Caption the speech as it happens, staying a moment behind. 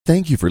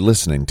Thank you for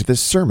listening to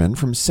this sermon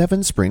from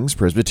Seven Springs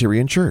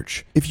Presbyterian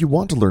Church. If you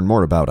want to learn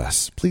more about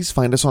us, please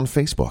find us on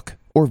Facebook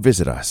or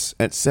visit us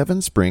at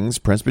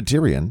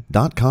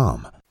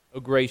sevenspringspresbyterian.com. O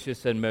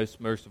gracious and most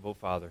merciful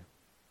Father,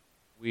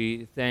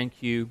 we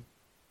thank you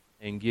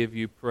and give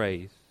you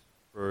praise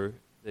for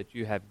that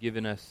you have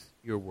given us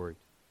your word.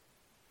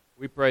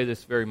 We pray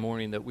this very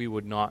morning that we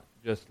would not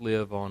just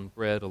live on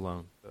bread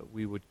alone, but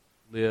we would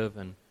live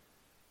and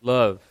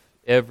love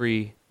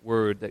every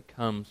word that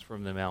comes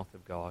from the mouth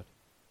of God.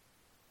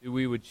 That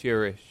we would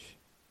cherish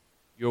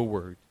your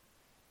word,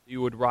 that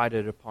you would write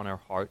it upon our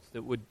hearts,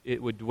 that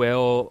it would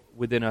dwell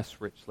within us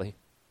richly.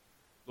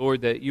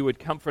 Lord, that you would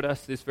comfort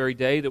us this very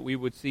day, that we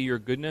would see your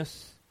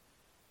goodness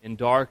in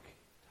dark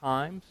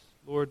times,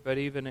 Lord, but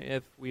even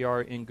if we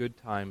are in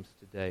good times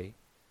today,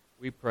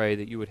 we pray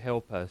that you would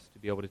help us to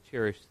be able to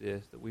cherish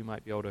this, that we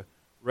might be able to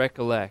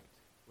recollect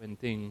when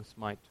things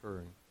might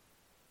turn,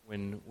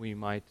 when we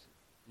might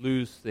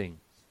lose things.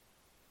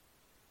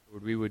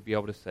 Lord, we would be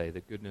able to say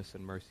that goodness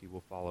and mercy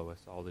will follow us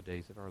all the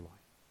days of our life.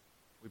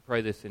 We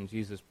pray this in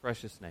Jesus'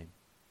 precious name.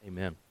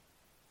 Amen.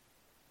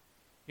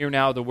 Hear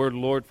now the word of the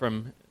Lord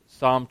from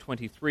Psalm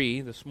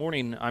 23. This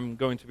morning I'm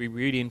going to be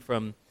reading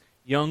from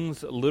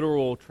Young's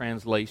Literal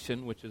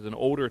Translation, which is an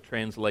older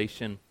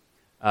translation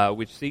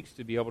which seeks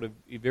to be able to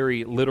be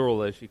very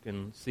literal, as you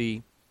can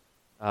see.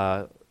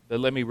 But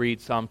let me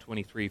read Psalm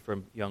 23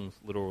 from Young's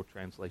Literal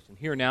Translation.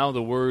 Hear now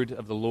the word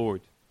of the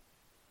Lord.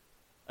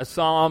 A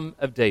psalm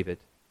of David.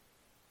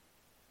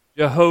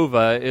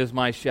 Jehovah is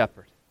my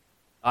shepherd.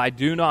 I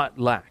do not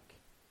lack.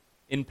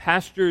 In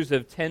pastures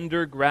of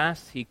tender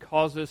grass he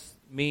causeth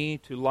me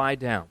to lie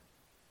down.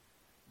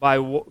 By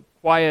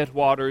quiet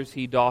waters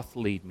he doth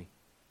lead me.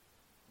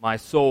 My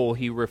soul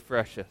he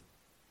refresheth.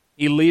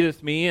 He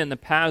leadeth me in the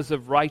paths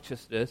of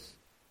righteousness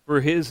for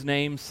his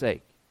name's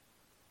sake.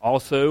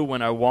 Also,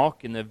 when I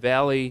walk in the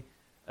valley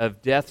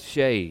of death's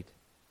shade,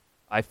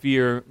 I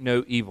fear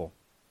no evil.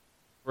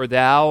 For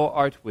thou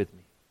art with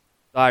me.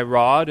 Thy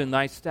rod and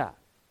thy staff,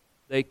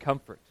 they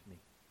comfort me.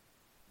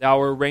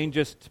 Thou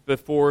arrangest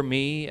before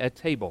me a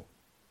table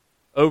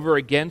over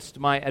against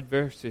my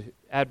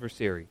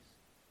adversaries.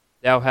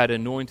 Thou hast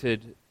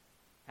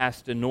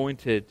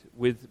anointed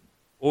with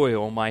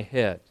oil my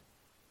head.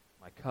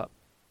 My cup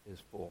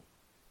is full.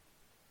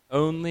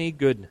 Only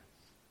goodness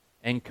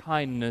and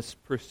kindness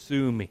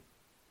pursue me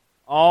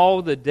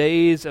all the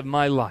days of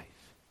my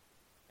life,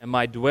 and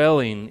my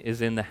dwelling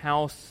is in the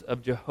house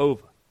of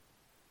Jehovah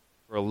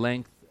for a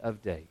length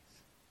of days.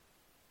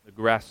 The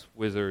grass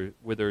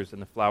withers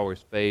and the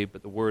flowers fade,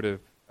 but the word of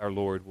our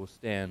Lord will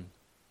stand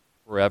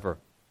forever.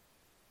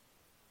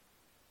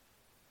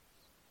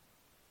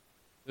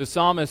 The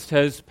psalmist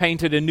has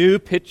painted a new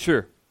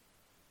picture,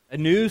 a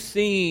new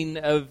scene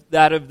of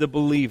that of the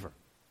believer.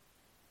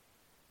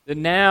 That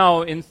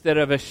now, instead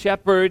of a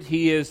shepherd,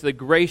 he is the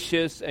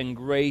gracious and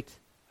great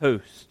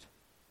host.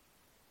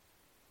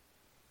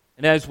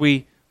 And as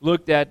we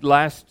looked at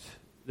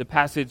the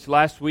passage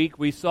last week,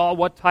 we saw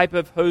what type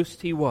of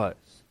host he was.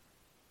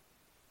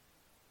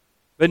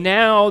 But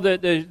now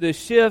the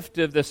shift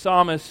of the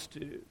psalmist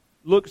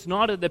looks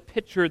not at the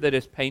picture that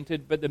is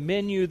painted, but the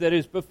menu that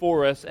is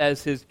before us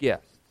as his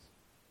guests.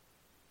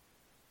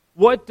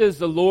 What does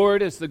the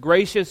Lord, as the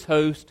gracious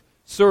host,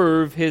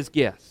 serve his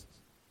guests?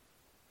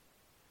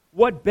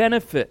 What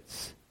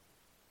benefits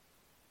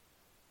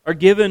are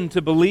given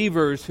to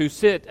believers who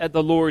sit at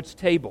the Lord's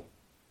table?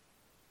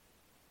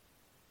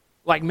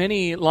 Like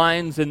many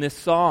lines in this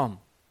psalm,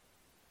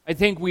 I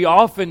think we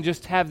often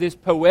just have this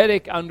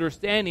poetic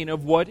understanding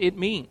of what it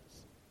means.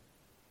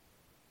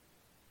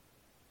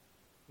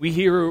 We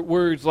hear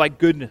words like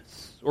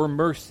goodness or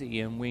mercy,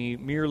 and we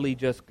merely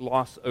just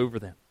gloss over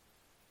them.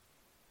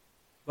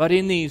 But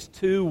in these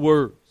two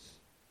words,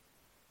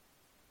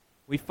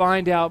 we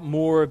find out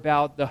more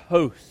about the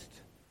host.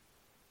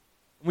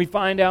 We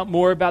find out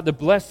more about the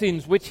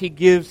blessings which he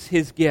gives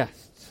his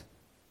guests.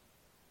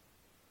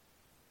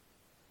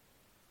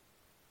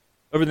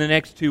 Over the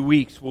next 2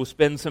 weeks, we'll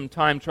spend some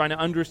time trying to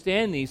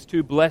understand these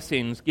two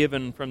blessings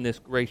given from this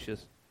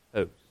gracious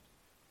host.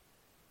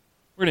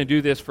 We're going to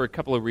do this for a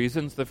couple of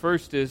reasons. The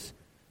first is,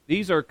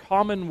 these are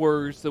common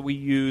words that we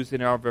use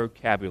in our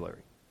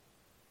vocabulary.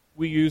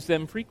 We use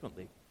them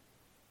frequently.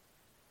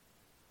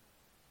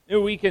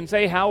 We can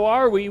say, how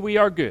are we? We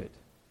are good.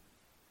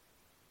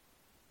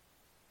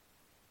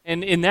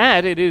 And in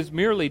that, it is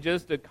merely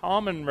just a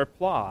common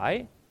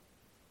reply.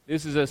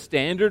 This is a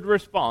standard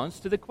response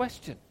to the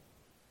question.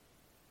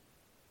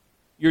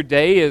 Your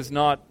day is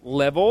not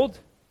leveled.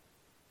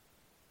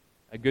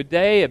 A good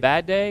day, a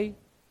bad day.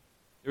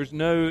 There's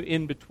no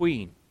in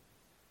between.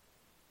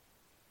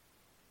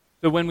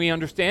 So when we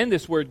understand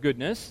this word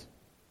goodness,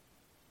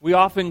 we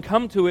often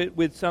come to it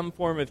with some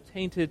form of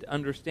tainted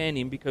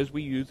understanding because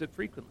we use it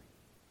frequently.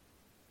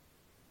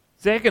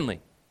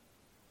 Secondly,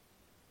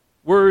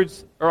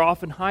 words are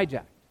often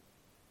hijacked.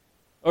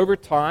 Over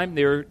time,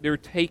 they're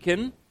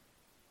taken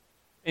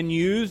and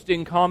used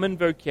in common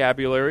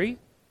vocabulary,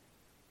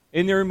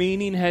 and their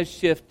meaning has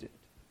shifted.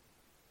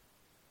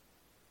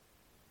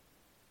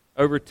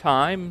 Over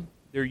time,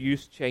 their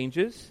use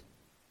changes.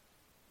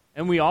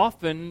 And we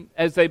often,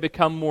 as they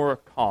become more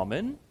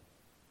common,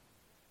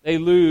 they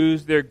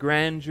lose their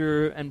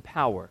grandeur and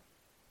power.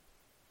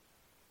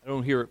 I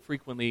don't hear it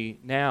frequently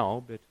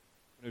now, but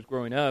when I was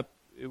growing up,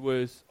 it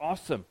was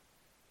awesome,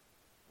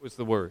 was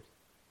the word.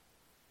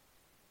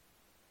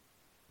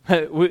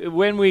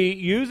 When we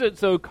use it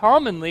so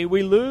commonly,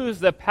 we lose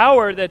the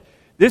power that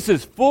this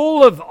is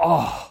full of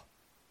awe.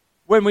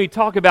 When we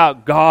talk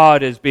about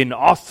God as being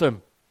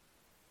awesome,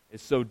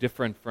 it's so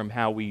different from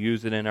how we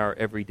use it in our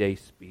everyday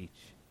speech.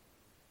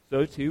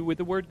 So too with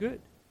the word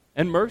good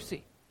and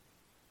mercy.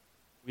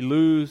 We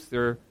lose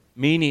their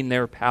meaning,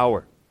 their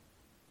power.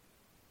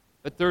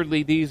 But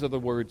thirdly, these are the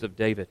words of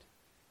David,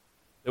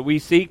 that we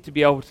seek to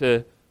be able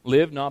to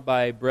live not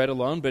by bread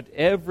alone, but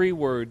every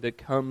word that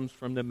comes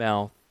from the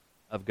mouth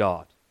of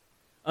God.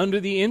 Under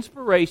the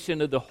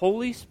inspiration of the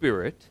Holy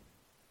Spirit,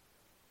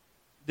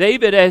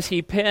 David, as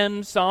he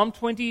penned Psalm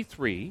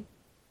 23,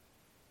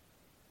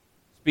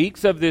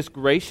 speaks of this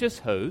gracious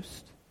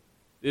host,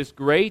 this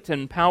great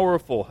and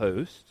powerful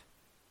host,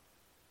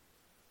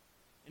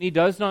 and he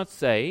does not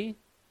say,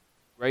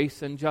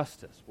 grace and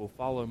justice will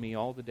follow me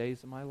all the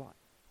days of my life.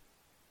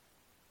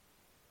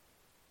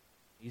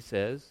 He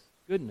says,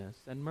 goodness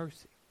and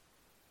mercy.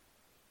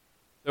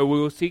 So we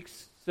will seek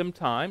some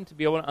time to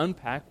be able to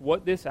unpack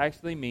what this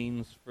actually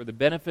means for the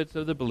benefits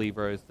of the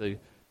believer as the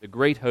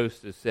great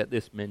host has set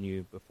this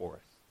menu before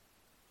us.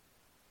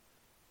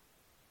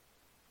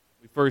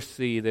 We first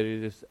see that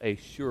it is a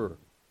sure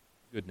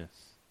goodness.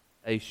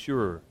 A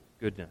sure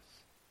goodness.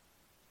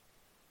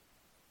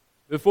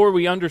 Before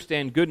we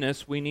understand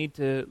goodness, we need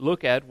to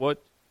look at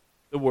what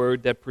the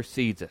word that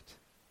precedes it.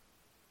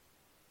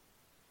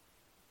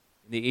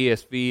 In the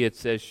ESV, it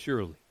says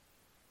surely.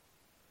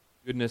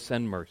 Goodness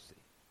and mercy.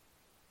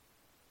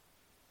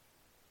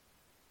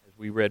 As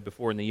we read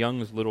before in the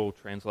Young's Little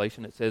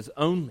Translation, it says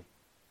only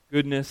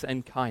goodness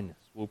and kindness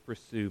will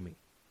pursue me.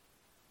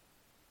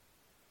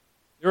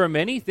 There are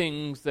many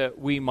things that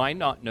we might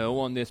not know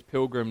on this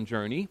pilgrim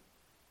journey.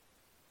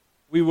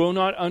 We will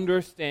not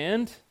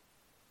understand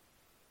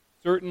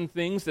certain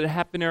things that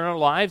happen in our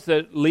lives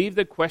that leave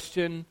the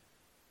question,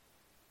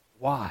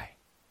 why?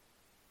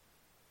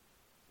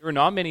 There are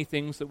not many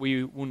things that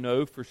we will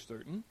know for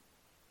certain,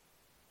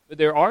 but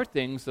there are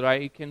things that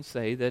I can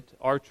say that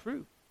are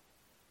true,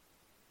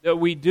 that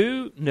we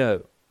do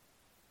know.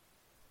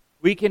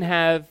 We can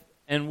have,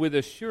 and with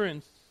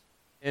assurance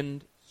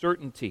and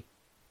certainty.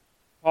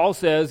 Paul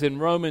says in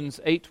Romans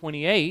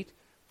 8:28,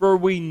 for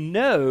we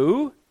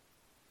know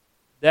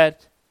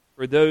that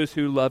for those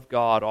who love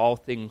God, all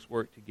things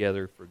work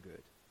together for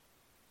good.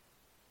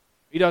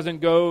 He doesn't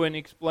go and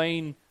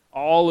explain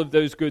all of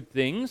those good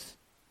things,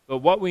 but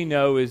what we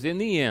know is in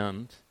the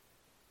end,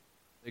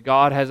 that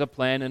God has a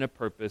plan and a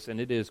purpose, and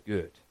it is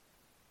good.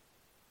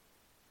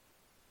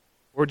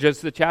 Or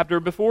just the chapter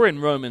before in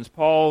Romans,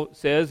 Paul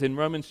says in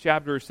Romans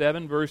chapter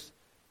 7, verse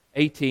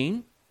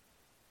 18,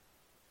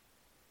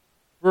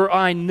 for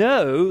I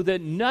know that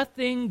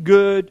nothing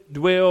good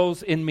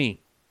dwells in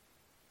me.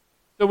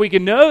 So we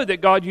can know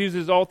that God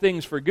uses all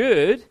things for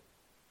good,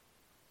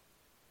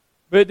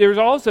 but there's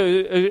also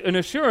an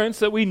assurance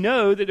that we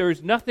know that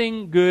there's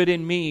nothing good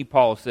in me,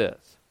 Paul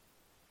says.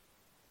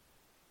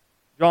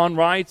 John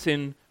writes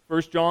in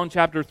 1 John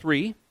chapter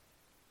 3,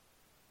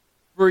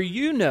 for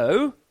you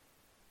know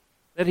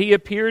that he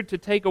appeared to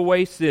take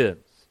away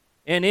sins,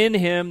 and in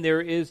him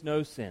there is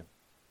no sin.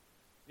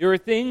 There are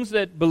things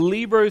that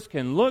believers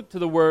can look to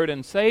the Word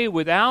and say,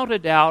 without a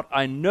doubt,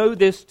 I know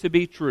this to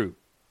be true.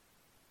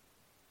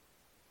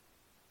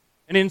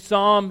 And in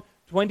Psalm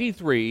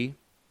 23,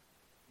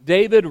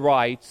 David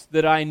writes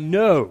that I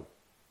know,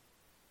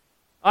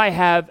 I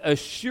have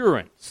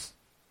assurance,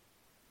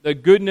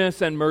 that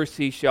goodness and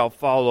mercy shall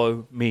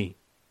follow me.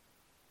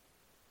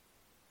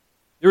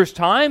 There's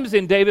times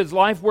in David's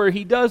life where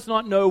he does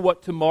not know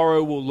what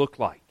tomorrow will look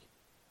like.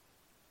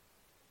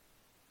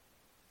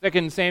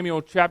 2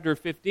 Samuel chapter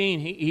 15,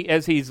 he,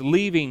 as he's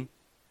leaving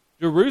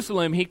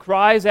Jerusalem, he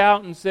cries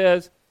out and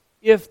says,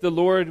 if the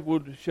Lord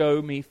would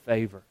show me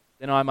favor,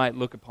 then I might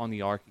look upon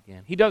the ark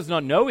again. He does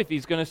not know if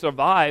he's going to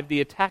survive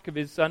the attack of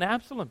his son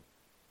Absalom.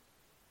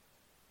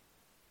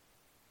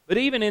 But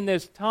even in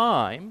this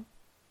time,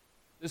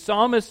 the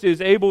psalmist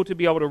is able to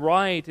be able to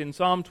write in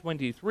Psalm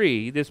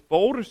 23 this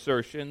bold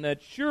assertion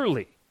that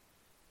surely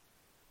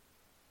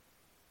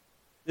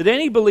that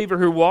any believer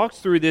who walks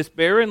through this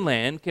barren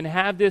land can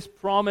have this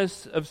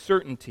promise of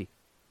certainty.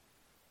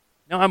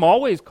 Now, I'm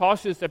always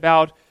cautious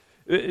about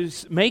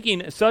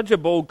making such a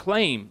bold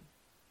claim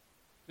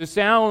to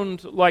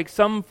sound like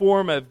some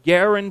form of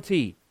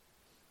guarantee.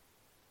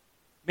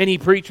 Many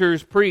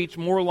preachers preach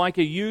more like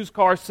a used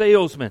car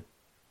salesman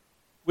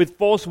with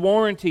false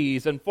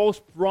warranties and false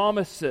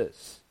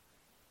promises.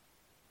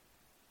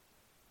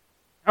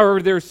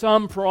 However, there are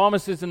some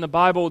promises in the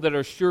Bible that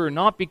are sure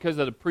not because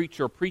of the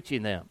preacher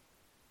preaching them,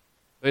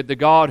 but the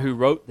God who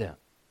wrote them.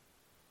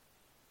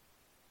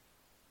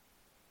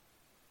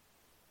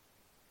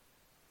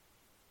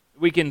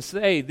 We can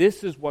say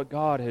this is what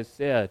God has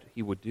said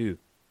He would do.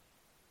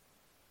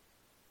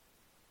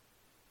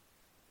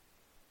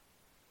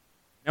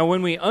 Now,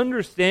 when we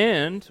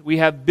understand we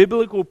have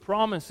biblical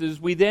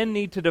promises, we then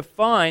need to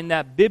define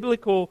that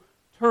biblical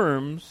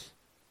terms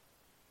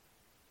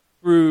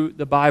through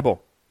the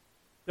Bible,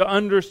 to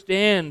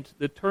understand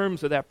the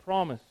terms of that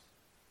promise.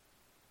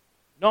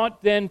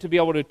 Not then to be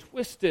able to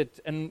twist it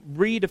and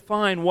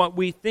redefine what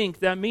we think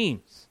that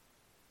means.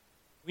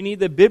 We need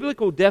the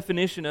biblical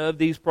definition of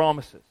these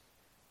promises.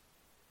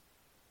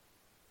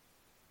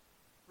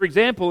 For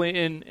example,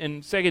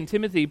 in 2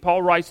 Timothy,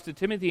 Paul writes to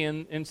Timothy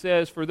and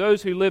says, "For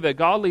those who live a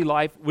godly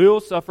life will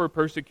suffer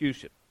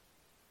persecution."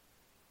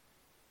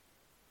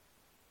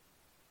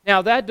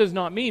 Now, that does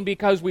not mean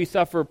because we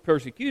suffer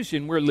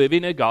persecution, we're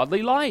living a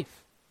godly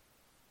life.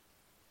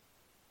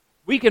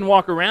 We can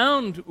walk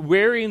around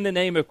wearing the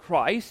name of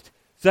Christ,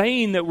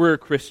 saying that we're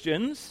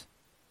Christians,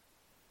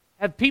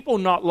 have people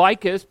not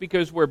like us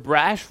because we're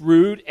brash,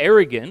 rude,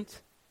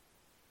 arrogant,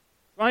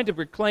 trying to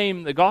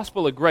proclaim the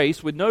gospel of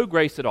grace with no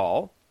grace at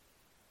all.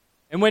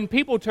 And when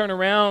people turn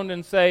around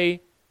and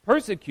say,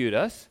 persecute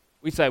us,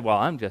 we say, well,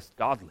 I'm just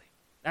godly.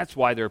 That's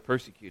why they're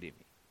persecuting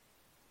me.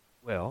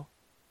 Well,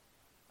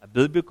 a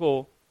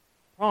biblical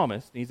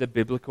promise needs a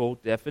biblical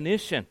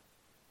definition.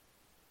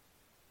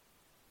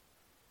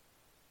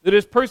 That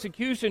is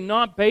persecution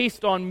not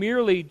based on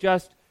merely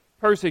just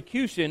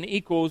persecution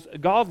equals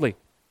godly,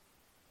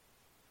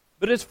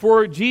 but it's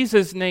for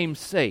Jesus' name's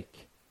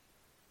sake.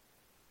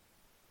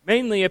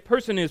 Mainly, a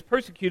person is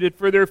persecuted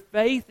for their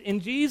faith in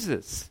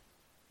Jesus.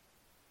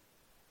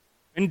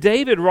 And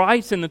David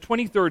writes in the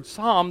 23rd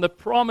Psalm the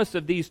promise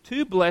of these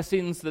two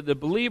blessings that the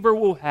believer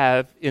will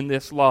have in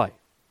this life.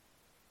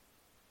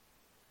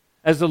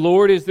 As the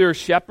Lord is their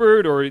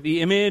shepherd, or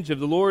the image of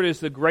the Lord is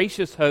the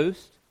gracious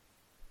host,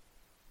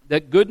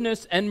 that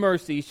goodness and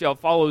mercy shall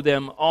follow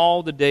them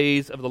all the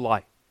days of the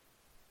life.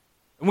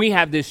 And we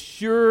have this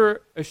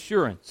sure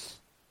assurance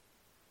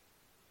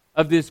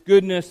of this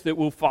goodness that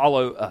will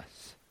follow us.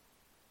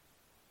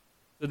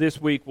 So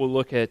this week we'll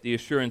look at the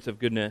assurance of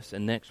goodness,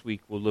 and next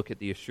week we'll look at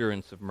the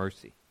assurance of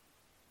mercy.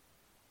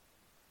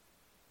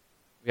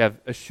 We have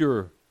a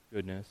sure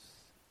goodness,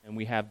 and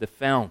we have the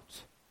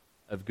fount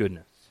of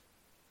goodness.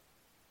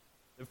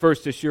 The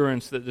first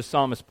assurance that the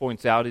psalmist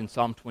points out in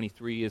Psalm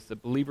 23 is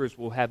that believers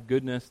will have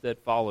goodness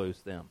that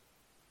follows them.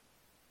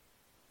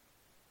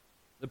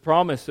 The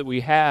promise that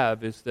we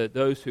have is that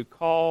those who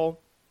call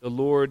the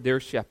Lord their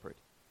shepherd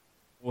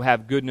will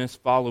have goodness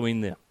following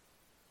them.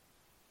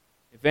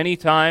 If any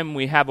time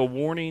we have a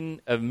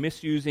warning of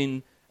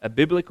misusing a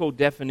biblical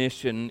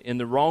definition in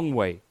the wrong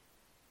way,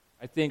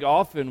 I think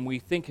often we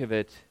think of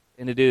it,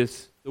 and it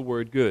is the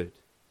word good.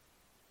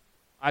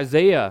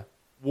 Isaiah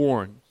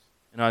warns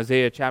in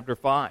Isaiah chapter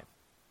 5,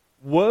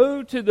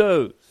 "Woe to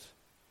those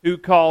who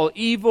call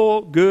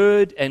evil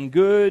good and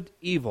good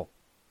evil,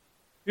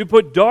 who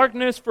put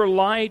darkness for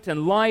light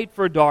and light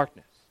for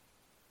darkness,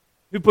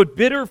 who put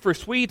bitter for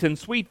sweet and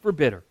sweet for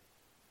bitter.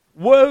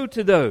 Woe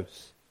to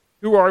those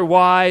who are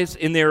wise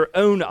in their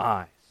own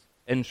eyes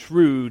and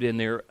shrewd in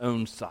their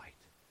own sight."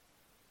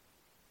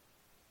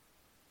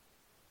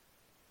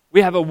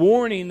 We have a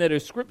warning that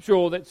is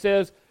scriptural that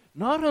says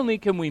not only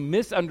can we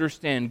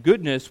misunderstand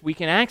goodness, we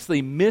can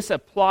actually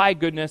misapply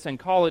goodness and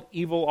call it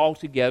evil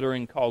altogether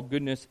and call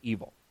goodness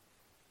evil.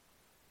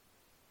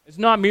 It's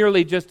not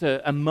merely just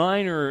a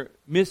minor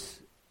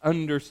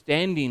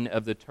misunderstanding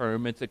of the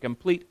term, it's a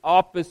complete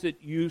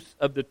opposite use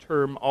of the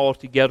term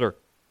altogether.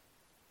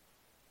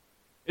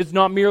 It's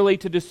not merely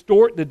to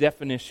distort the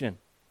definition,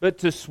 but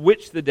to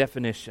switch the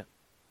definition.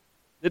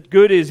 That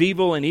good is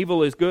evil and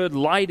evil is good,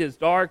 light is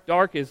dark,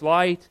 dark is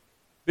light,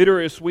 bitter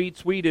is sweet,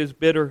 sweet is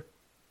bitter.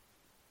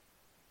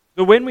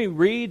 So when we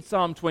read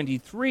Psalm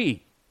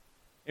 23,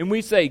 and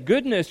we say,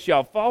 "Goodness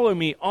shall follow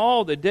me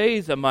all the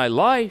days of my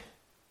life,"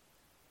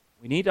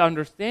 we need to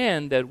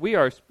understand that we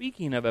are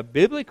speaking of a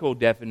biblical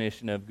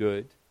definition of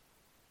good,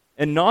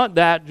 and not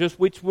that just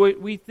which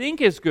we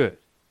think is good.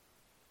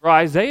 For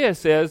Isaiah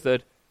says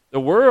that the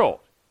world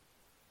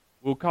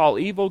will call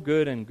evil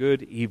good and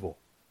good evil.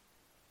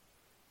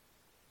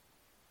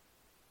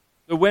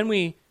 So when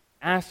we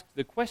ask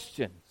the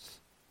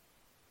questions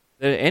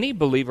that any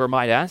believer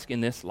might ask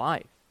in this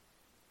life,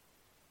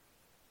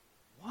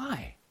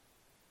 why?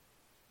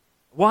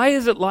 Why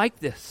is it like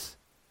this?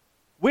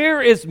 Where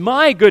is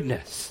my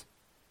goodness?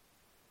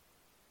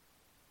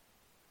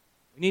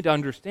 We need to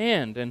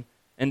understand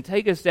and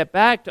take a step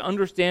back to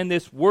understand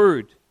this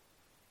word.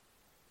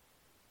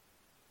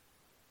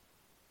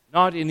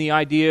 Not in the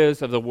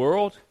ideas of the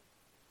world,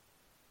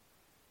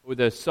 but with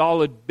a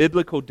solid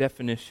biblical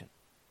definition.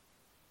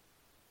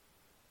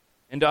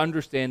 And to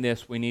understand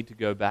this, we need to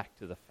go back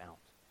to the fount.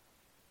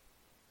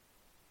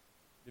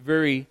 The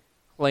very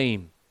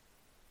claim.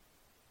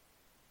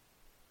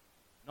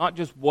 Not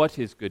just what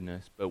is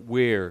goodness, but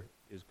where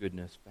is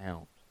goodness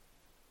found.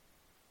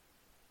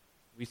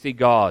 We see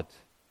God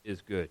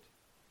is good.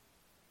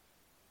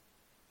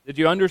 Did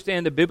you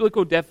understand the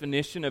biblical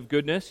definition of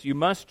goodness? You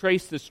must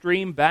trace the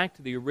stream back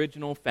to the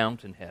original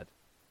fountainhead,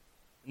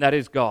 and that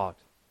is God.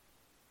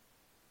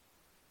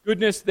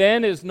 Goodness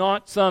then is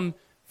not some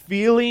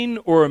feeling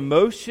or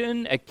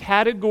emotion, a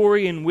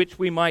category in which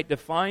we might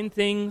define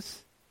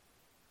things.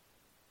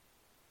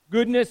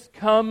 Goodness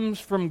comes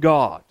from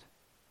God.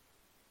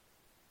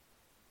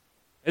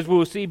 As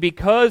we'll see,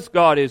 because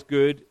God is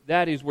good,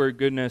 that is where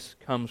goodness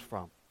comes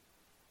from.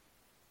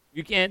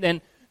 You can't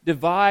then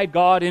divide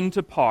God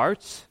into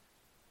parts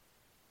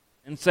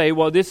and say,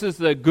 well, this is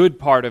the good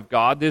part of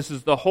God, this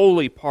is the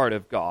holy part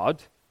of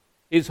God.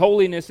 His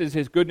holiness is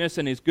His goodness,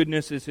 and His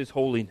goodness is His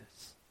holiness.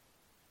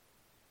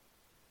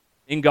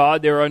 In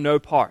God, there are no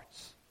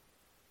parts.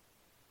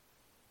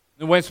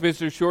 The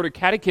Westminster Shorter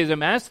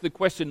Catechism asks the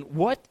question,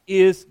 what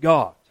is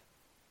God?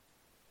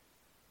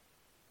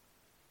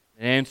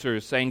 The answer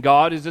is saying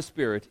God is a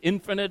spirit,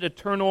 infinite,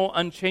 eternal,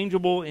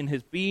 unchangeable in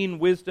His being,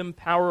 wisdom,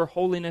 power,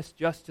 holiness,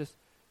 justice,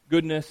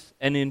 goodness,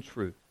 and in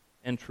truth.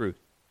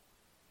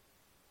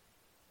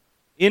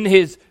 In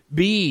His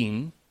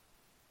being,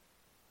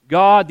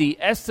 God, the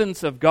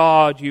essence of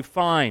God, you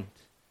find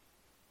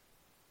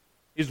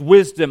His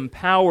wisdom,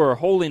 power,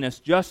 holiness,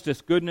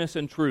 justice, goodness,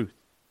 and truth.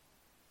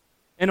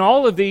 And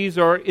all of these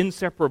are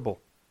inseparable.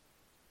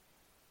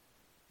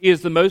 He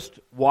is the most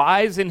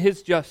wise in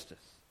His justice.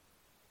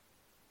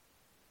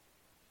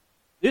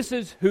 This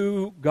is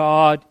who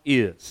God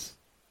is.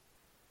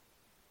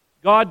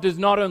 God does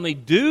not only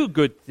do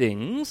good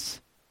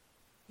things,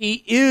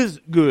 He is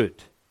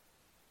good.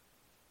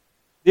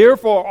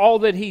 Therefore, all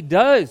that He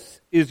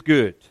does is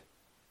good.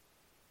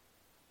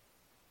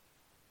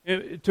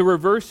 To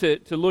reverse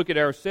it, to look at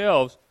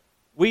ourselves,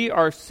 we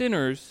are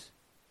sinners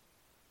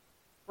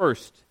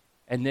first,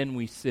 and then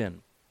we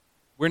sin.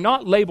 We're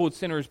not labeled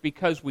sinners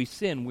because we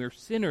sin. We're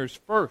sinners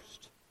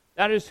first.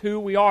 That is who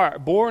we are.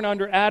 Born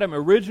under Adam,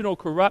 original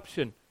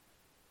corruption,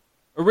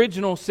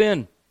 original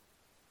sin.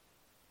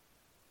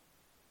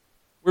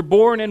 We're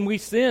born and we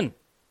sin,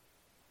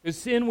 because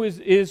sin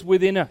is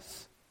within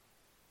us.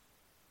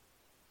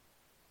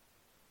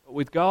 But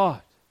with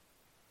God,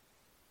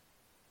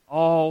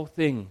 all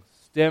things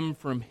stem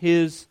from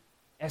His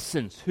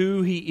essence,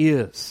 who He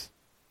is,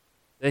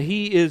 that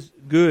He is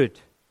good.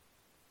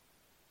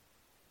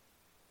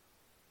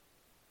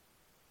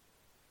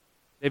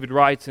 David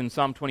writes in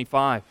Psalm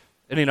 25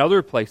 and in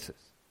other places,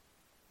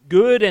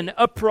 good and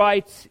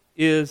upright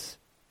is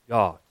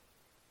God.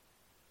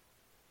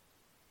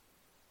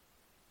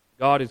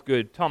 God is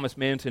good. Thomas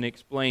Manton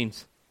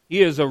explains,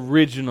 He is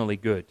originally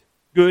good,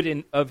 good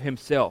in of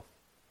Himself,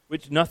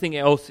 which nothing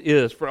else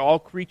is, for all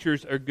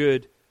creatures are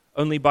good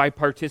only by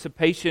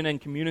participation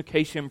and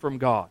communication from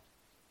God.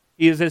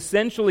 He is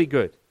essentially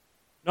good,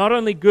 not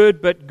only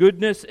good, but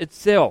goodness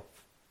itself.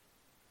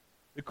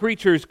 The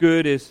creature's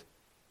good is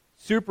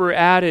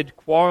superadded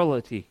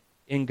quality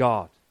in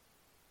God.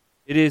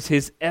 It is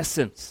His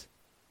essence.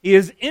 He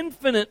is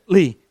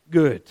infinitely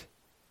good.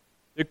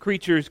 The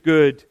creature's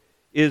good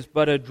is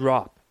but a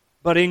drop.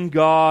 But in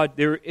God,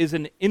 there is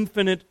an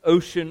infinite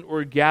ocean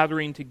or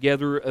gathering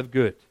together of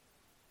good.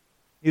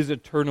 He is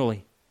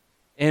eternally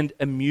and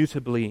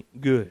immutably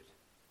good.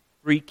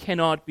 For He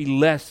cannot be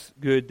less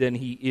good than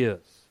He is,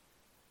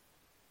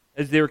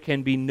 as there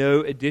can be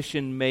no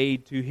addition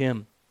made to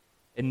Him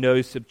and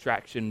no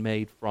subtraction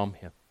made from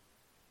Him.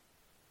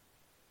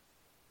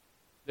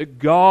 That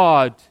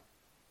God,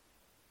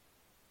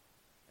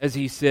 as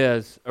He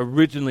says,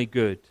 originally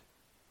good,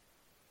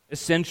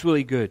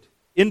 essentially good,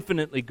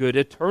 infinitely good,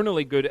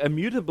 eternally good,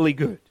 immutably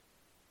good.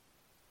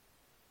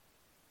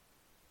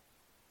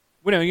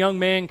 When a young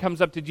man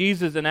comes up to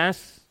Jesus and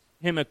asks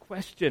Him a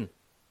question,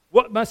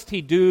 what must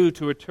he do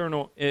to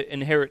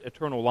inherit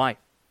eternal life?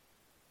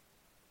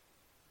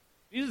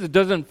 Jesus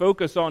doesn't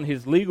focus on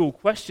his legal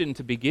question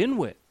to begin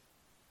with.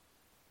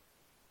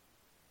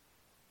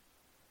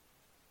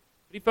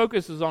 But He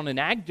focuses on an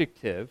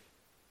adjective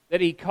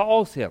that He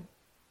calls him.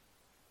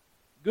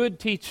 Good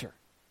teacher,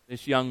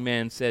 this young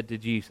man said to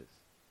Jesus.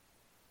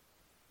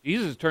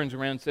 Jesus turns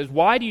around and says,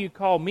 why do you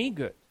call me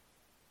good?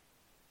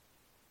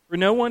 For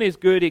no one is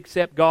good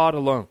except God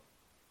alone.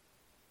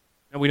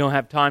 And we don't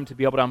have time to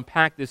be able to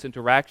unpack this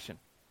interaction.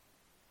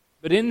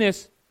 But in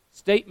this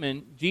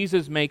statement,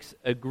 Jesus makes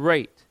a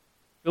great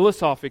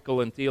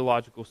philosophical and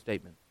theological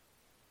statement.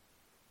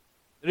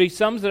 That He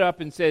sums it up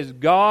and says,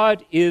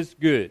 God is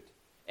good,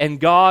 and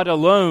God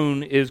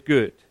alone is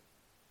good.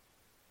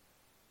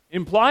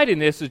 Implied in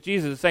this is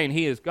Jesus saying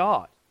He is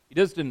God. He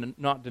does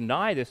not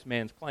deny this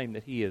man's claim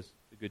that he is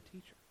the good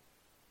teacher.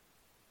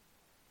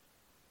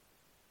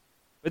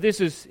 But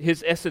this is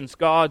His essence,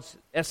 God's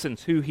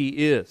essence, who He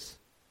is.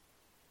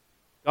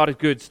 God is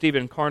good.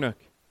 Stephen Charnock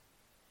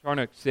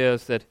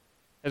says that,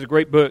 has a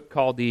great book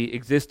called The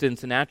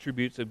Existence and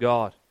Attributes of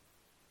God.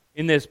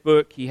 In this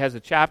book, he has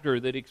a chapter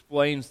that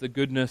explains the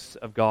goodness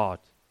of God.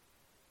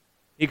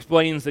 He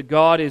explains that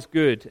God is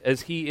good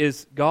as He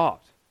is God,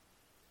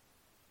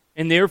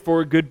 and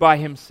therefore good by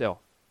Himself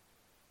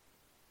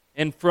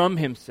and from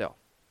Himself,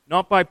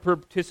 not by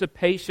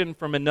participation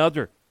from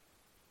another.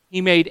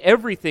 He made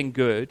everything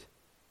good,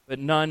 but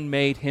none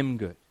made Him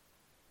good.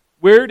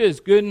 Where does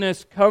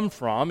goodness come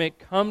from? It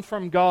comes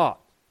from God,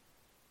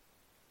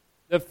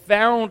 the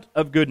fount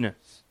of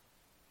goodness.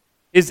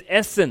 His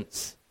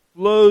essence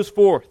flows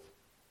forth.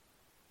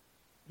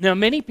 Now,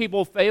 many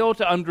people fail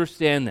to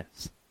understand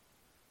this.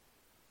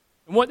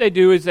 And what they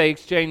do is they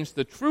exchange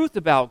the truth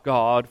about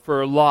God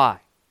for a lie.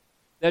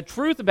 The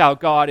truth about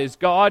God is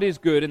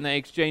good, and they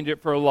exchange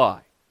it for a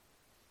lie.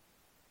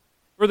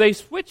 Or they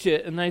switch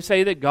it and they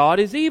say that God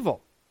is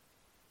evil.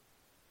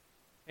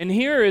 And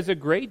here is a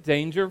great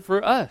danger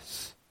for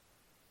us.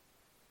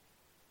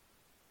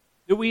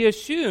 That we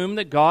assume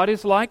that God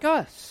is like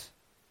us.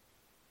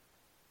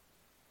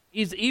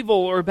 He's evil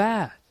or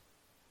bad.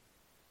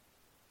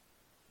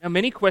 Now,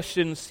 many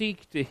questions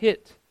seek to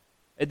hit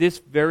at this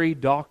very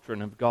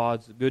doctrine of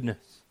God's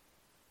goodness.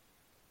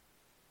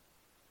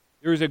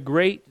 There is a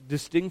great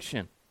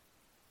distinction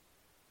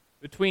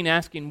between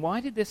asking,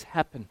 why did this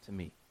happen to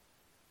me?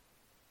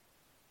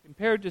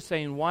 Compared to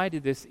saying, why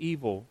did this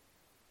evil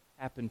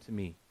happen to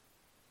me?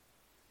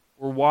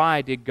 Or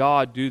why did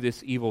God do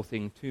this evil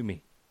thing to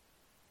me?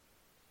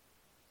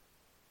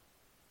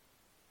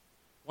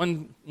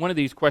 One of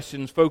these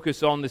questions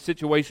focuses on the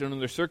situation or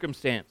the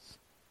circumstance.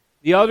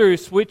 The other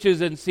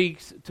switches and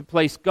seeks to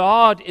place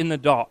God in the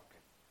dock,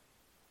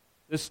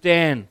 the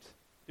stand,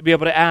 to be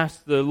able to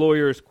ask the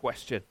lawyer's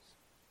questions.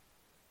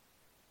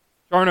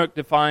 Charnock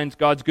defines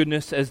God's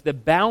goodness as the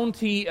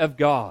bounty of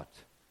God.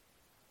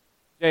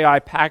 J.I.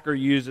 Packer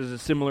uses a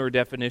similar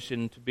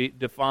definition to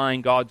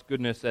define God's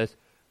goodness as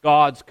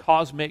God's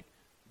cosmic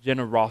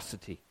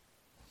generosity.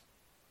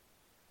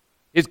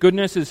 His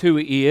goodness is who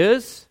He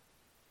is,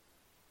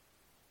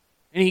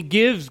 and He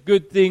gives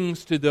good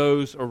things to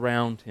those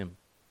around Him.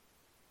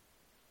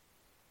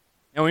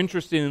 Now,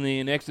 interestingly,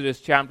 in Exodus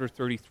chapter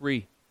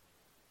 33,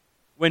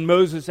 when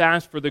Moses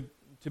asked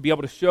to be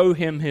able to show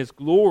him His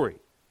glory,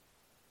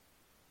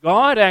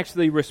 God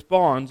actually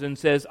responds and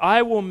says,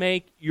 I will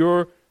make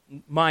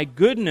my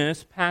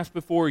goodness pass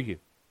before you.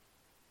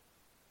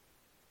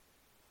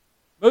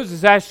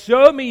 Moses asks,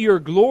 show me your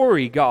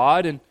glory,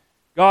 God. And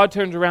God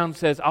turns around and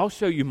says, I'll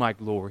show you my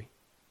glory.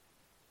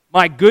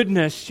 My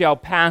goodness shall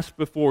pass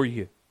before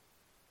you.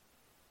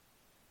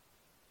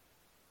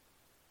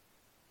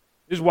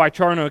 This is why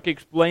Charnock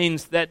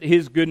explains that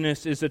His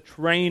goodness is a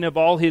train of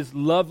all His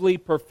lovely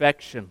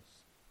perfections.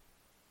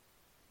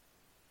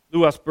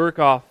 Louis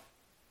Berkhoff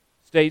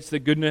states that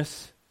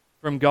goodness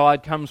from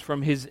God comes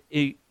from His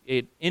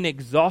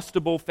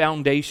inexhaustible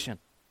foundation.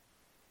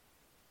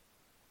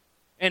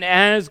 And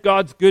as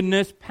God's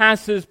goodness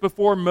passes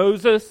before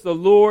Moses, the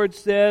Lord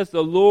says,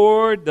 the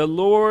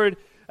Lord,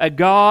 a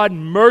God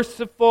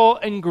merciful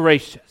and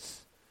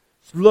gracious,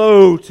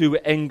 slow to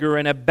anger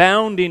and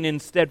abounding in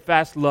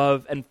steadfast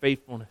love and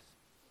faithfulness,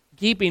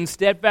 keeping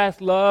steadfast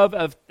love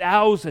of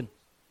thousands,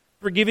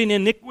 forgiving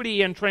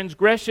iniquity and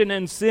transgression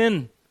and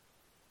sin,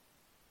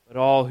 but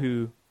all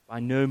who by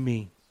no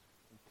means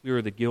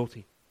clear the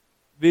guilty,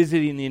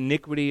 visiting the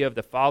iniquity of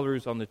the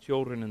fathers on the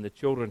children and the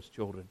children's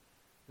children,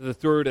 to the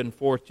third and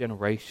fourth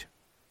generation.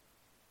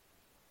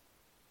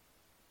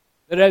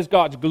 That as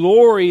God's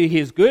glory,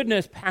 His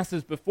goodness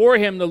passes before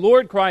Him, the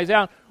Lord cries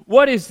out,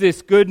 what is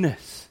this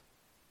goodness?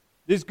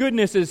 This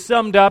goodness is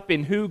summed up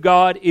in who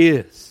God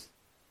is.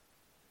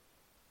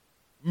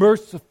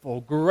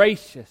 Merciful,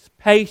 gracious,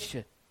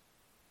 patient,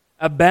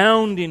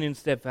 abounding in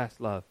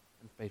steadfast love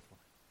and faithfulness.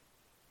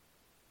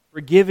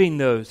 Forgiving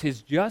those,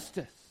 His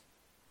justice.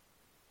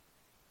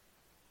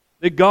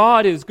 That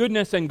God is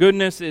goodness and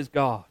goodness is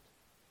God.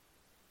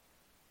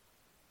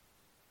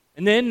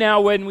 And then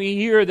now when we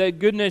hear that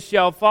goodness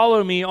shall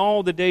follow me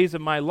all the days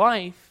of my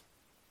life,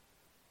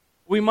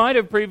 we might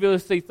have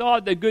previously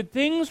thought that good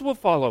things will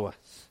follow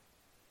us.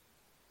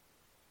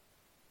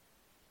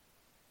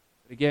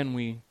 But again,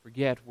 we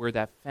forget where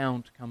that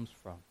fount comes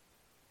from.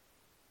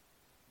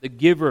 The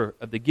giver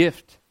of the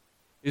gift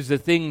is the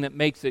thing that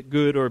makes it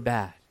good or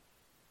bad.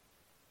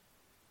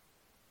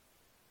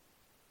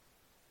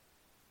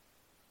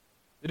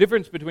 The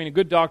difference between a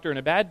good doctor and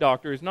a bad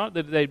doctor is not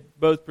that they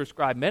both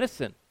prescribe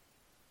medicine.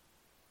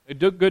 A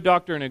good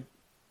doctor and a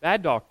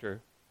bad doctor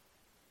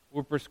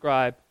will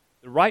prescribe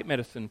the right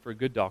medicine for a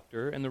good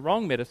doctor and the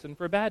wrong medicine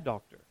for a bad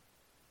doctor.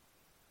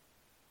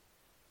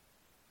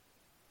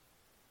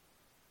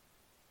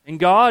 And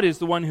God is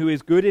the one who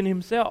is good in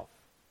Himself.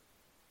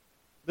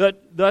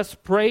 Thus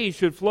praise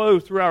should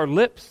flow through our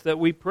lips, that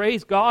we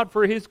praise God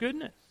for His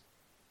goodness.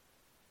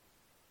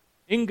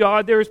 In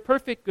God there is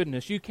perfect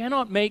goodness. You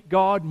cannot make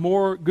God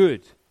more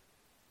good.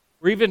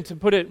 Or even to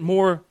put it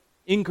more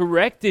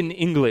incorrect in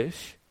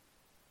English,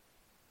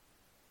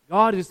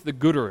 God is the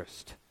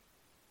gooderest.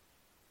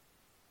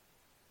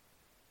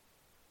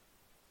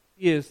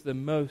 He is the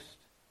most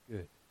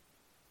good.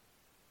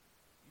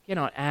 You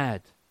cannot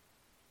add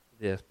to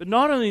this. But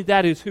not only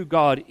that is who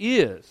God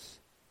is,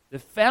 the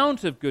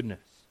fount of goodness,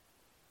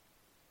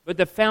 but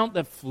the fount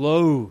that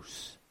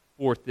flows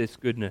forth this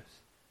goodness.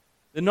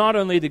 That not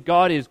only that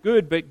God is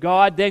good, but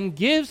God then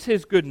gives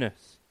His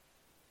goodness.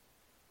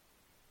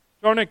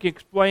 Charnock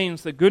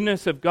explains the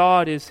goodness of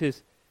God is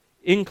His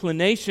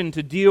inclination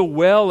to deal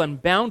well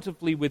and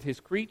bountifully with His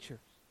creatures.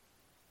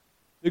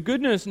 The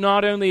goodness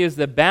not only is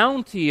the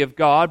bounty of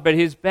God, but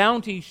His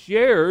bounty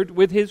shared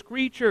with His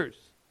creatures.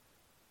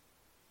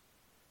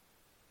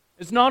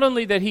 It's not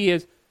only that He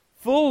is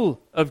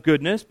full of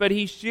goodness, but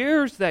He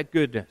shares that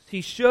goodness.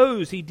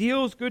 He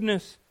deals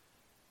goodness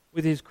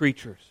with His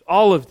creatures,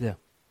 all of them.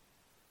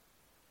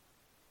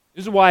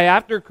 This is why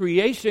after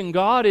creation,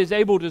 God is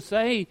able to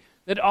say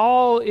that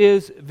all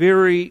is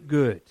very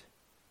good.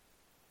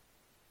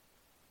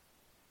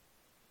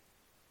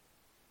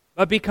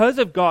 But because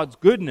of God's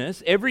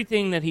goodness,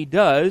 everything that He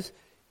does,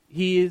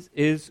 He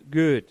is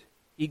good.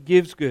 He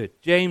gives good.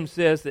 James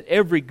says that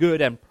every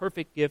good and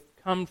perfect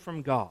gift comes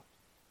from God.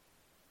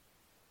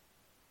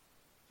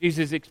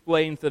 Jesus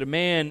explains that a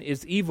man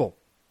is evil.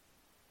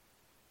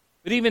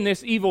 But even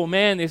this evil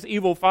man, this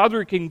evil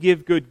father, can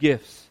give good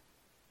gifts.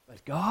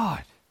 But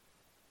God,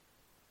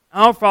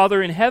 our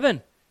Father in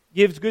heaven,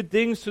 gives good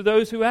things to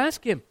those who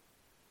ask Him.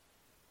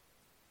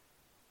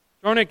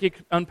 Charnock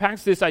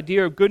unpacks this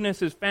idea of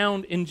goodness is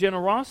found in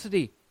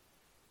generosity.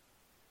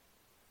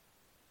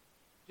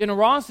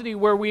 Generosity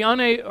where we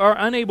are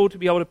unable to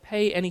be able to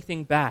pay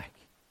anything back.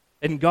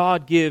 And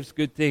God gives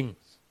good things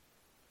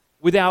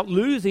without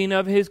losing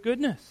of His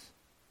goodness.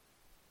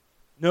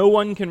 No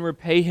one can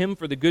repay Him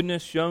for the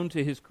goodness shown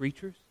to His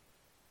creatures.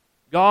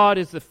 God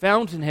is the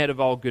fountainhead of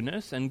all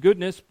goodness, and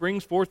goodness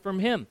springs forth from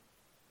Him.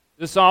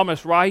 The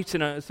psalmist writes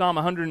in Psalm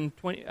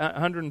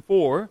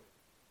 104,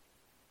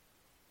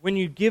 when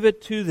you give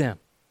it to them,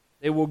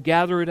 they will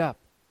gather it up.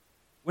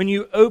 When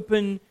you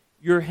open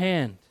your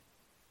hand,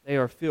 they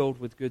are filled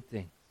with good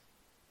things.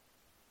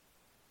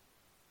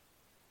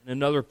 In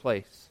another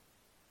place,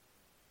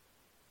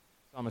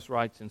 the psalmist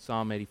writes in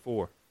Psalm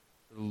 84,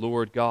 the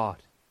Lord God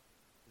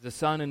is a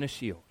sun and a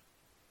shield.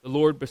 The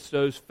Lord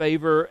bestows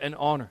favor and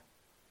honor.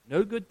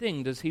 No good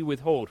thing does He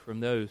withhold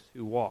from those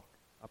who walk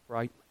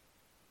uprightly.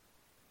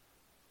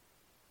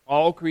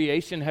 All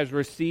creation has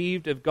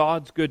received of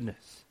God's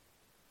goodness.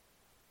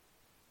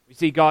 We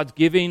see God's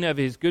giving of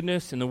His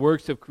goodness in the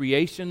works of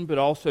creation, but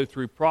also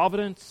through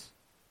providence.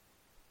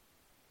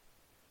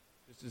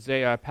 Just as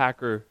A.I.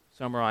 Packer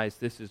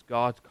summarized, this is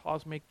God's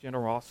cosmic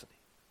generosity.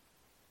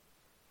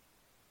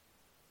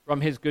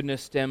 From His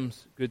goodness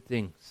stems good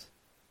things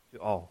to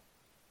all,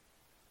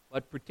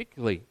 but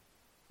particularly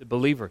to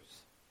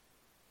believers.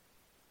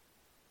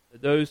 To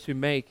those who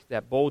make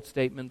that bold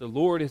statement, the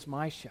Lord is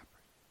my shepherd.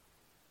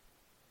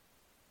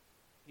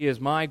 He is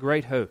my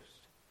great host.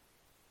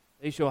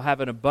 They shall have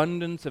an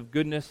abundance of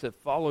goodness that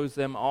follows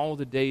them all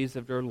the days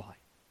of their life.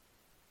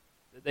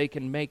 That they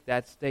can make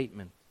that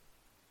statement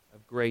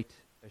of great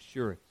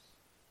assurance.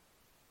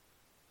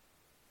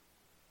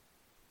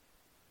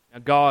 Now,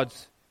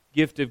 God's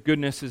gift of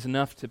goodness is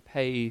enough to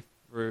pay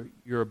for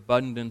your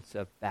abundance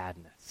of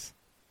badness.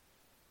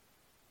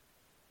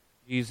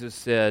 Jesus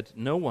said,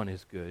 no one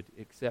is good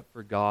except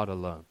for God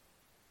alone.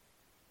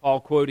 Paul,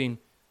 quoting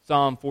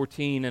Psalm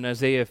 14 and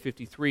Isaiah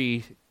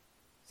 53,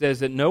 says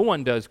that no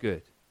one does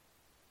good.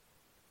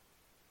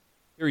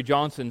 Gary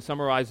Johnson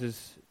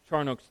summarizes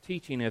Charnock's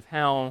teaching of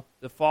how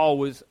the fall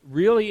was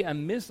really a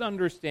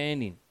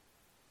misunderstanding.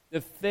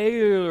 The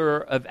failure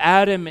of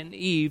Adam and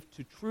Eve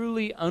to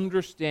truly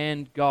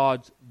understand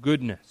God's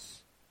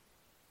goodness.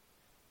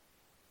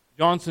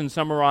 Johnson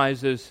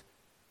summarizes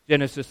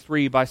Genesis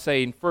 3 by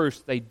saying,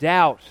 first, they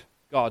doubt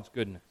God's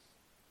goodness.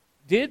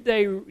 Did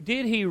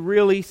He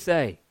really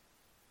say?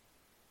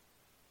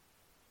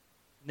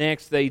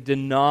 Next, they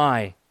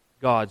deny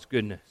God's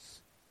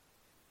goodness.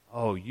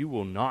 Oh, you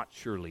will not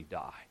surely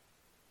die.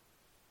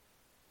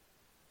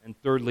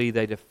 And thirdly,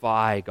 they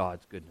defy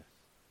God's goodness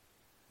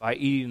by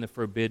eating the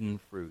forbidden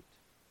fruit.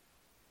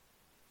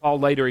 Paul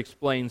later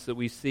explains that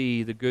we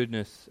see the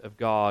goodness of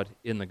God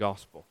in the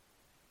gospel.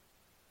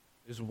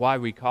 This is why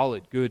we call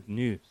it good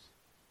news.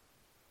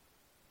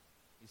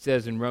 He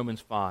says in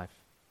Romans 5,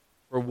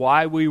 for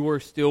while we were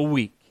still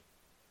weak,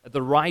 at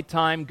the right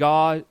time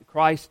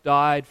Christ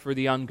died for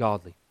the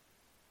ungodly.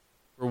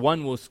 For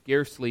one will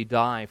scarcely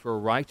die for a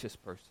righteous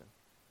person,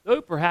 though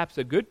perhaps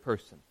a good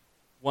person,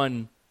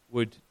 one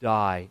would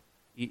die,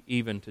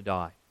 even to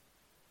die.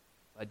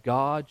 But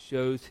God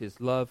shows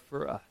His love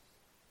for us,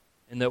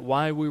 in that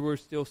while we were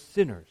still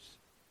sinners,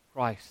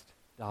 Christ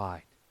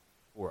died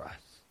for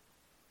us.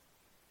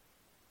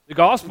 The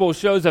gospel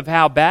shows of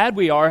how bad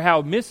we are,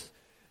 how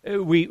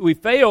we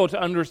fail to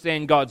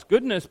understand God's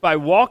goodness by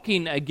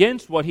walking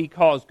against what He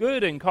calls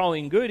good and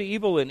calling good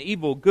evil and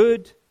evil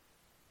good.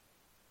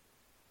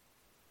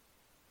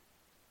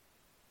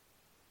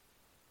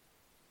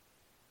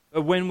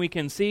 But when we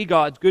can see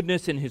God's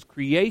goodness in His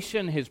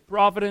creation, His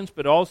providence,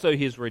 but also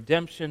His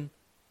redemption,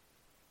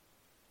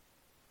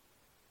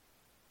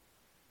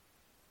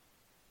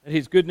 that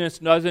His goodness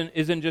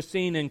isn't just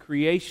seen in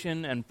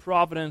creation and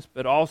providence,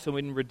 but also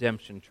in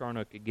redemption.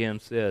 Charnock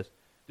again says,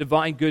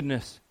 divine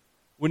goodness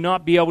would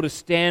not be able to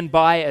stand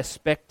by as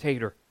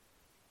spectator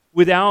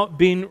without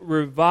being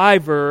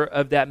reviver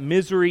of that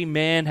misery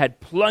man had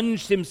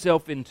plunged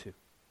himself into.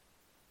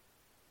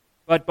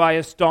 But by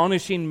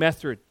astonishing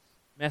methods,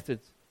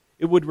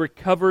 it would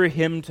recover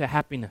him to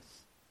happiness,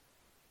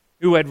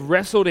 who had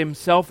wrestled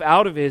himself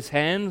out of his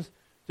hands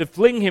to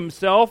fling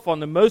himself on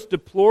the most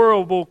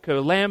deplorable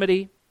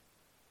calamity.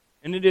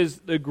 And it is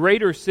the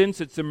greater sin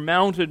that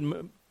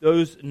surmounted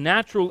those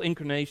natural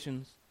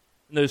inclinations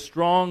and those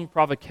strong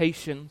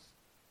provocations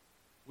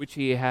which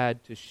he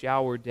had to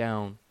shower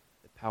down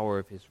the power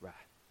of his wrath.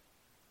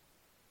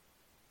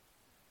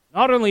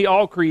 Not only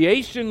all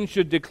creation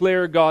should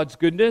declare God's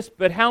goodness,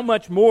 but how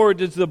much more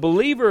does the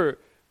believer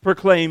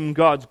proclaim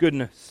God's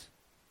goodness?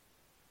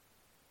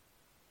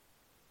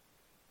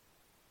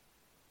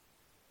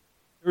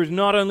 There is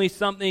not only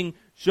something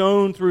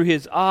shown through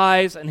his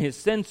eyes and his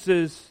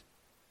senses,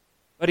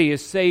 but he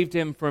has saved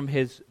him from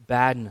his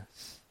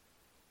badness.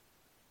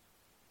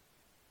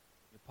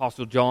 The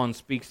Apostle John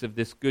speaks of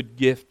this good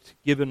gift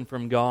given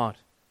from God.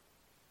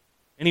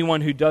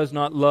 Anyone who does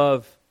not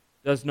love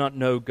does not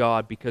know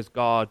God, because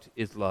God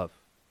is love.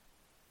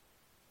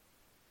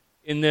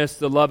 In this,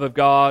 the love of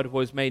God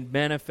was made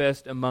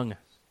manifest among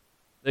us,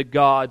 that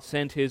God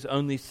sent His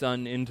only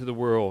Son into the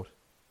world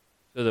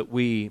so that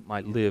we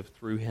might live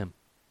through Him.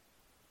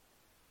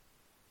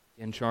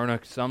 And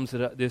Charnock sums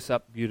this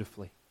up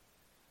beautifully.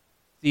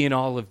 See in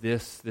all of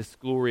this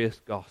glorious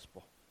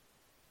gospel,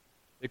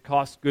 that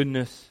God's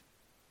goodness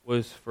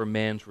was for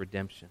man's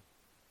redemption.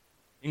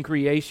 In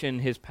creation,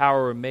 His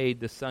power made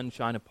the sun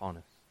shine upon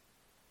us.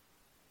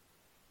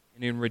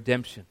 And in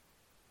redemption,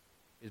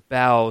 His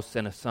bowels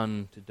sent a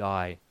Son to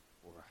die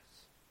for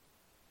us.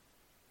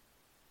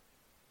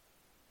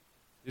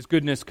 His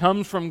goodness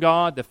comes from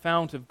God. The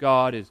fount of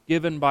God is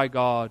given by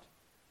God,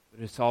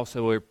 but it's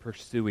also a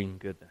pursuing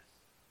goodness.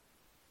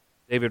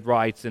 David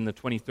writes in the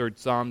 23rd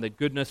Psalm that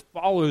goodness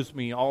follows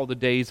me all the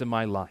days of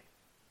my life.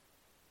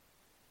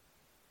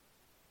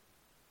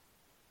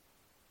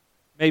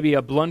 Maybe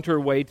a blunter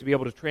way to be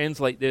able to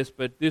translate this,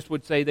 but this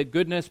would say that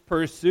goodness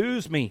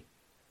pursues me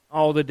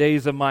all the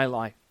days of my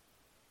life.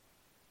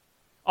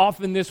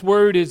 Often this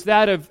word is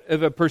that of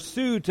a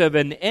pursuit of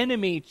an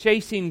enemy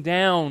chasing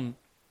down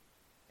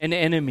an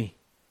enemy.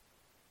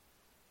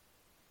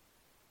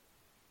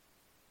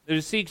 That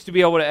it seeks to be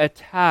able to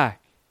attack.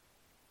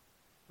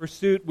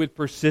 Pursuit with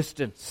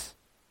persistence.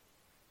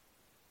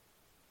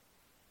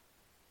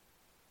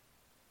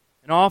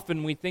 And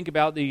often we think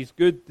about these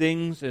good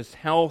things as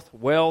health,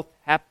 wealth,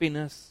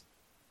 happiness.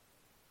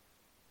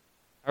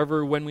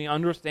 However, when we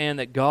understand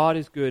that God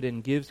is good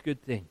and gives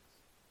good things,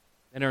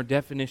 then our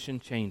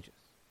definition changes.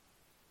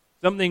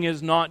 Something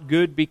is not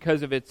good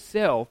because of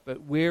itself,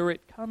 but where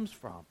it comes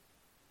from.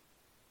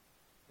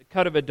 The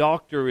cut of a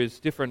doctor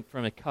is different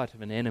from a cut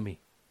of an enemy.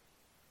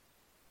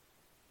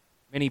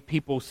 Many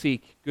people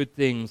seek good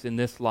things in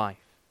this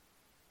life,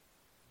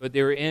 but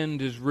their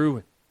end is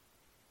ruin,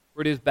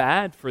 for it is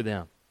bad for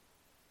them.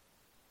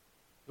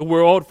 The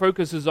world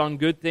focuses on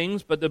good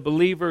things, but the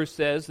believer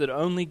says that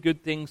only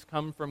good things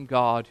come from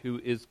God,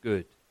 who is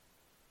good.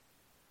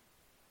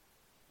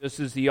 Just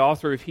as the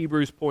author of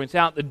Hebrews points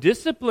out, the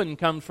discipline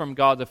comes from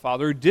God the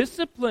Father.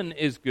 Discipline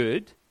is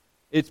good.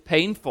 It's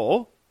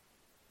painful.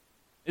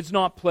 It's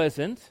not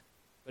pleasant,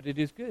 but it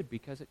is good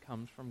because it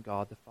comes from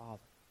God the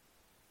Father.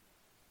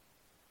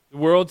 The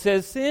world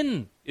says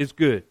sin is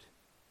good,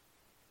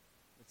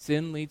 but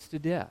sin leads to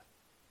death.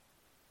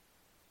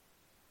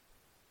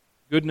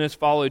 Goodness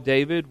followed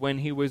David when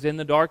he was in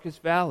the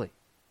darkest valley.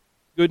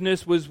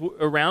 Goodness was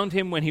around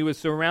him when he was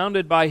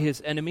surrounded by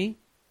his enemy.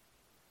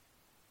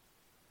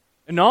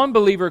 A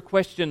non-believer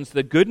questions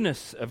the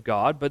goodness of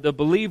God, but the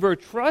believer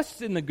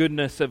trusts in the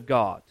goodness of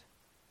God,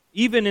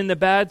 even in the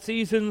bad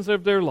seasons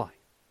of their life.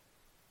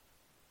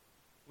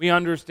 We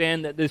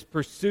understand that this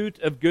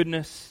pursuit of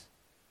goodness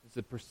is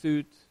the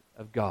pursuit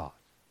of God.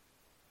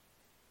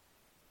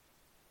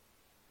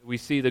 We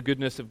see the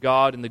goodness of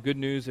God in the good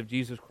news of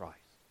Jesus Christ.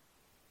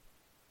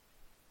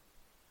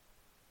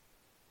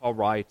 Paul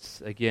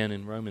writes again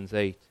in Romans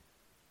 8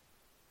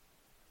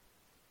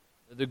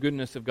 that the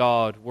goodness of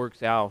God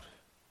works out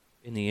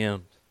in the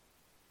end.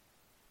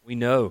 We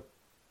know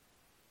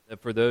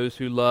that for those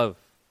who love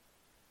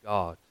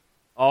God,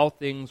 all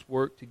things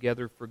work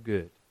together for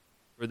good,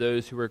 for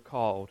those who are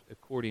called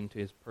according to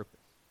His purpose.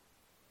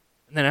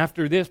 And then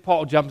after this,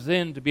 Paul jumps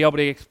in to be able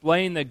to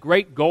explain the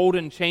great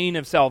golden chain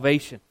of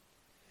salvation,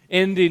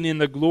 ending in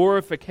the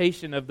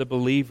glorification of the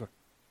believer.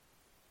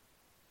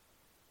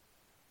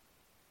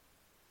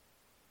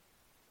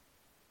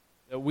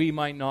 That we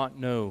might not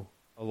know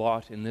a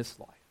lot in this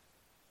life.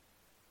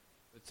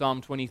 But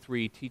Psalm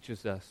 23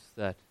 teaches us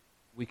that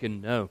we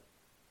can know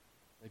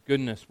that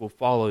goodness will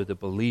follow the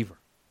believer.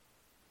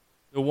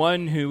 The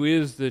one who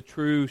is the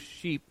true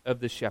sheep of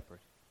the shepherd.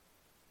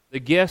 The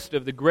guest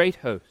of the great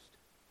host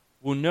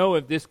will know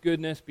of this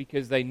goodness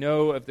because they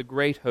know of the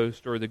great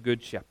host or the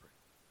good shepherd.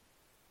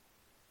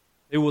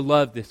 They will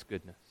love this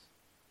goodness,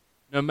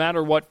 no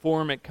matter what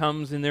form it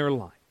comes in their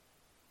life.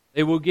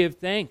 They will give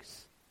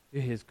thanks to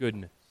His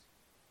goodness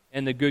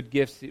and the good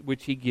gifts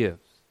which He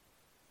gives,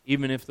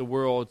 even if the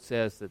world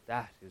says that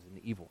that is an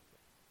evil thing.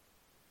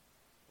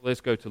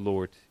 Let's go to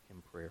Lord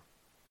in prayer.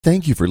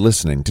 Thank you for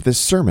listening to this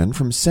sermon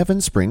from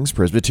Seven Springs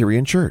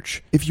Presbyterian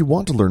Church. If you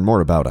want to learn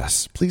more about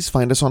us, please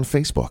find us on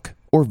Facebook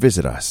or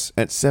visit us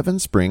at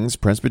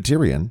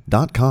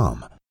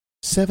sevenspringspresbyterian.com.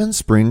 Seven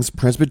Springs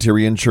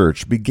Presbyterian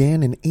Church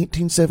began in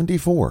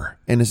 1874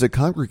 and is a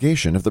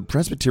congregation of the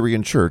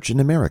Presbyterian Church in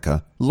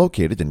America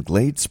located in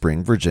Glade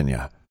Spring,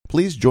 Virginia.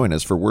 Please join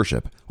us for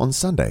worship on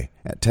Sunday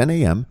at 10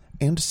 a.m.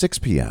 and 6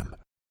 p.m.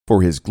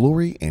 for His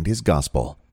glory and His gospel.